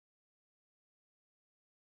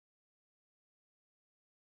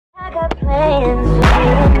got plans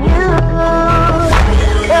with you.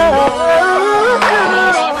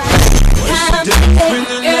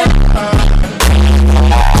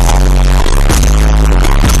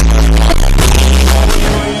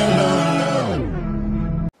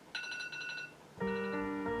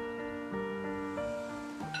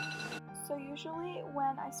 So usually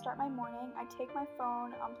when I start my morning, I take my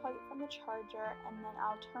phone, unplug it from the charger, and then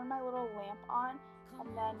I'll turn my little lamp on and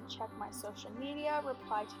then check my social media,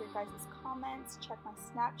 reply to your guys' comments, check my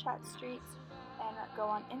Snapchat streaks, and go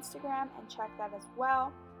on Instagram and check that as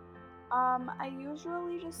well. I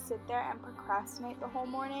usually just sit there and procrastinate the whole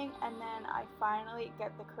morning, and then I finally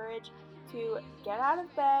get the courage to get out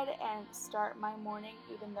of bed and start my morning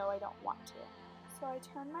even though I don't want to. So I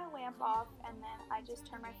turned my lamp off, and then I just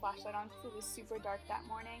turned my flashlight on because it was super dark that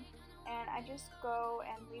morning, and I just go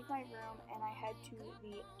and leave my room and I head to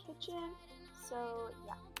the kitchen. So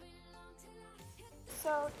yeah.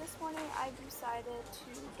 So this morning I decided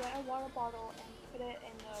to get a water bottle and put it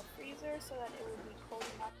in the freezer so that it would be cold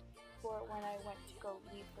enough for when I went to go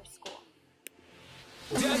leave for school.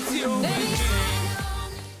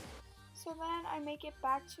 So then I make it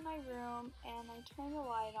back to my room and I turn the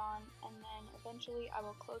light on, and then eventually I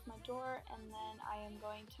will close my door, and then I am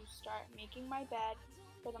going to start making my bed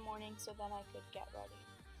for the morning so then I could get ready.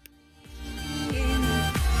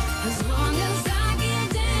 As long as I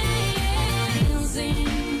get dancing.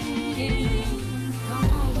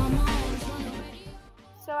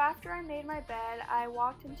 So after I made my bed, I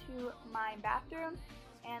walked into my bathroom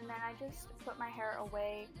and then I just put my hair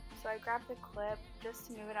away. So I grabbed the clip just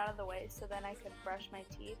to move it out of the way so then I could brush my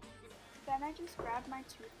teeth. Then I just grabbed my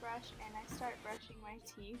toothbrush and I start brushing my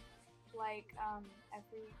teeth like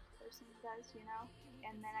every person does, you know.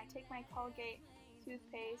 And then I take my Colgate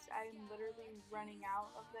toothpaste. I'm literally running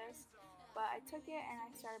out of this, but I took it and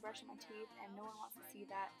I started brushing my teeth, and no one wants to see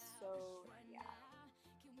that, so yeah.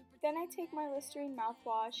 Then I take my Listerine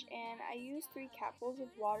mouthwash and I use 3 capfuls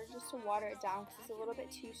of water just to water it down because it's a little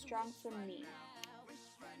bit too strong for me.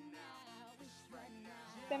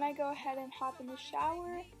 Then I go ahead and hop in the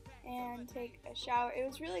shower and take a shower. It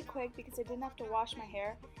was really quick because I didn't have to wash my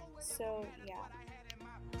hair, so yeah.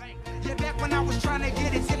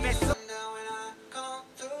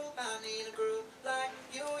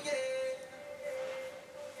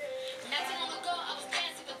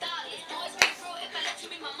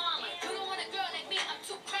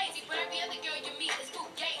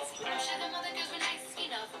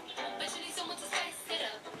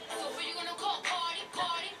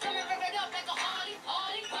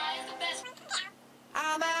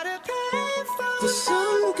 The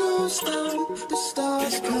sun goes down, the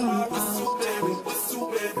stars come out.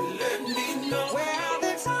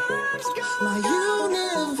 My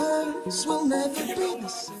universe will never be the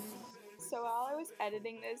same. So while I was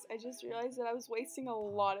editing this, I just realized that I was wasting a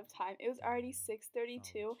lot of time. It was already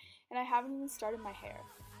 6:32 and I haven't even started my hair.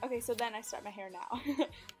 Okay, so then I start my hair now.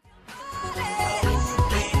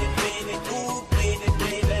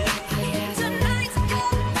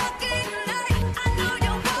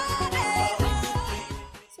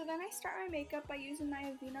 So then I start my makeup by using my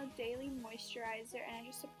Aveeno Daily Moisturizer and I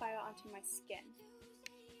just apply it onto my skin.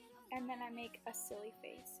 And then I make a silly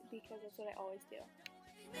face because that's what I always do.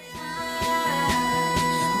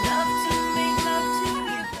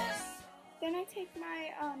 Then I take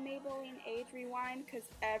my Maybelline Age Rewind, because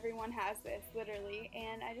everyone has this, literally,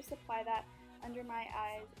 and I just apply that under my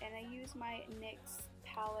eyes, and I use my NYX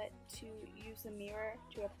palette to use the mirror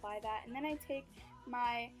to apply that, and then I take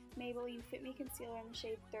my Maybelline Fit Me Concealer in the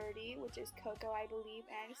shade 30, which is Cocoa, I believe,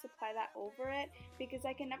 and I just apply that over it because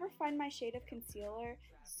I can never find my shade of concealer,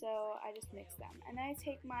 so I just mix them. And then I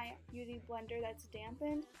take my beauty blender that's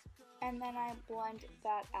dampened, and then I blend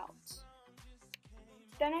that out.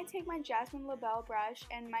 Then I take my Jasmine Labelle brush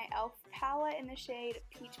and my e.l.f. palette in the shade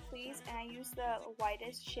Peach Please, and I use the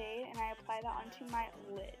whitest shade and I apply that onto my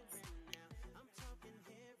lids.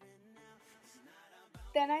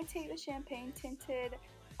 Then I take the champagne tinted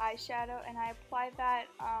eyeshadow and I apply that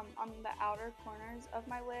on the outer corners of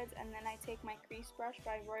my lids, and then I take my crease brush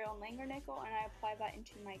by Royal Langernickel and I apply that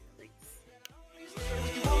into my crease.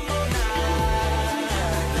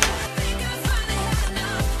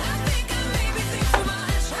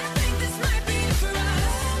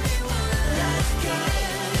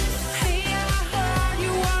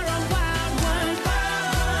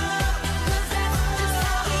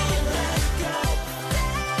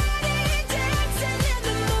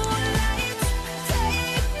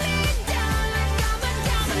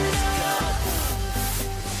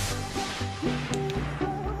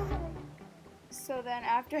 So then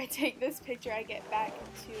after I take this picture, I get back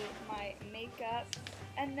into my makeup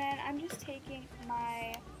And then I'm just taking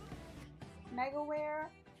my Mega Wear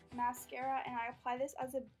mascara and I apply this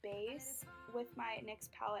as a base with my NYX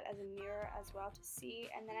palette as a mirror as well to see.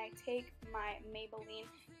 And then I take my Maybelline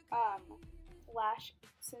Lash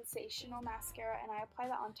Sensational mascara and I apply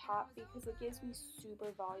that on top because it gives me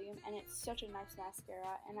super volume and it's such a nice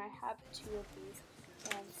mascara, and I have 2 of these,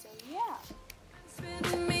 and so yeah.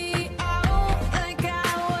 Spin me out like I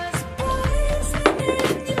was poison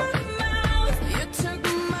in your mouth. You took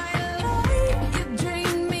my life, you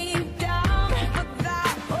drained me down, but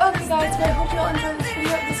that was Okay guys, so I hope you all enjoyed this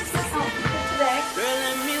video. This is my outfit for today. Girl,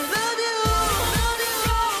 let me love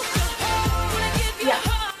you.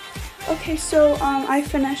 Yeah. Okay, so I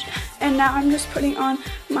finished, and now I'm just putting on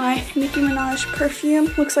my Nicki Minaj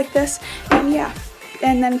perfume. Looks like this, and yeah,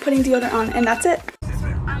 and then putting deodorant on, and that's it.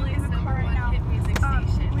 I'm in the car right now. We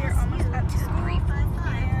are almost at school, and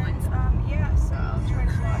yeah, so I'll try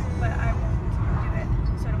to vlog, but I won't do it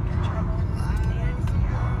so I don't get in trouble. And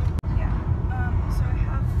yeah, so I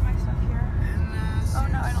have my stuff here. Oh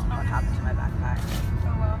no, I don't know what happened to my backpack.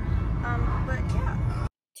 Oh well. But yeah.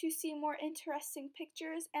 To see more interesting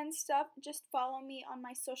pictures and stuff, just follow me on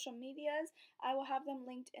my social medias. I will have them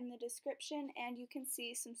linked in the description, and you can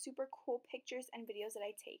see some super cool pictures and videos that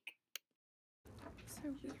I take.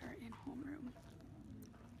 So we are in homeroom.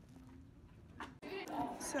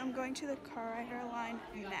 So I'm going to the car rider line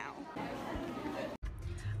now.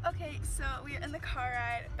 Okay, so we are in the car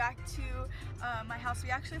ride back to my house. We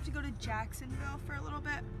actually have to go to Jacksonville for a little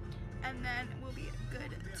bit, and then we'll be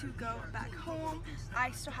good to go back home.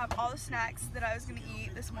 I still have all the snacks that I was gonna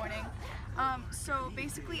eat this morning. So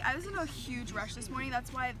basically I was in a huge rush this morning.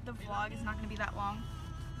 That's why the vlog is not gonna be that long.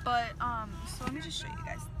 But so let me just show you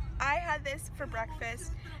guys. I had this for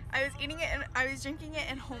breakfast. I was eating it and I was drinking it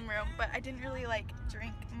in homeroom, but I didn't really like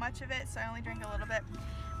drink much of it, so I only drank a little bit.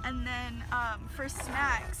 And then for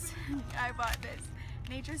snacks, I bought this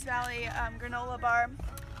Nature's Valley granola bar,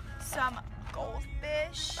 some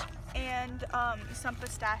goldfish, and some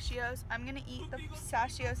pistachios. I'm gonna eat the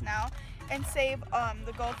pistachios now and save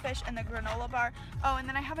the goldfish and the granola bar. Oh, and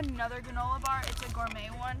then I have another granola bar. It's a gourmet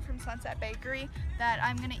one from Sunset Bakery that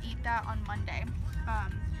I'm gonna eat that on Monday.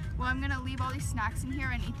 Well, I'm gonna leave all these snacks in here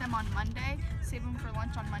and eat them on Monday, save them for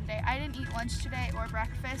lunch on Monday. I didn't eat lunch today or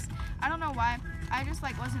breakfast. I don't know why. I just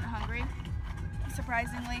like wasn't hungry,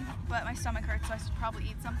 surprisingly, but my stomach hurts, so I should probably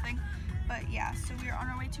eat something. But yeah, so we are on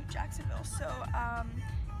our way to Jacksonville. So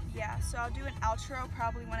yeah, so I'll do an outro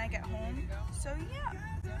probably when I get home. So yeah.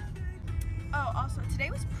 Oh, also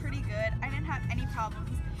today was pretty good. I didn't have any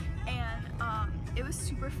problems, and it was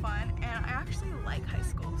super fun, and I actually like high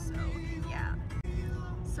school. So yeah.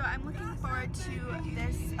 So I'm looking forward to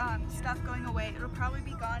this stuff going away. It'll probably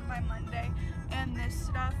be gone by Monday, and this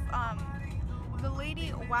stuff, the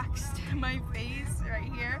lady waxed my face right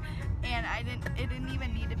here, and it didn't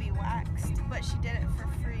even need to be waxed, but she did it for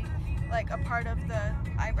free, like a part of the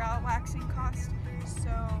eyebrow waxing cost. So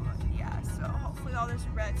yeah, so hopefully all this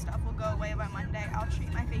red stuff will go away by Monday. I'll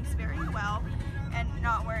treat my face very well and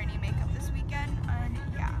not wear any makeup this weekend, and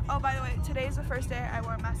yeah. Oh, by the way, today is the first day I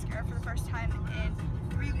wore mascara for the first time in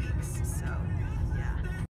 3 weeks, so yeah.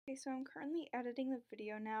 Okay, so I'm currently editing the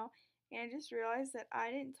video now, and I just realized that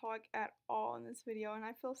I didn't talk at all in this video, and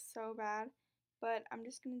I feel so bad, but I'm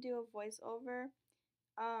just gonna do a voiceover.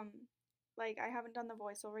 Like, I haven't done the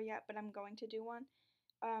voiceover yet, but I'm going to do one.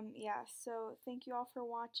 Yeah, so thank you all for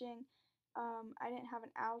watching. I didn't have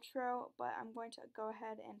an outro, but I'm going to go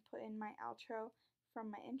ahead and put in my outro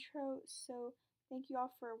from my intro. So thank you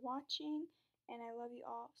all for watching, and I love you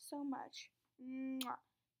all so much. Mwah.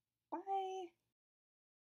 Bye!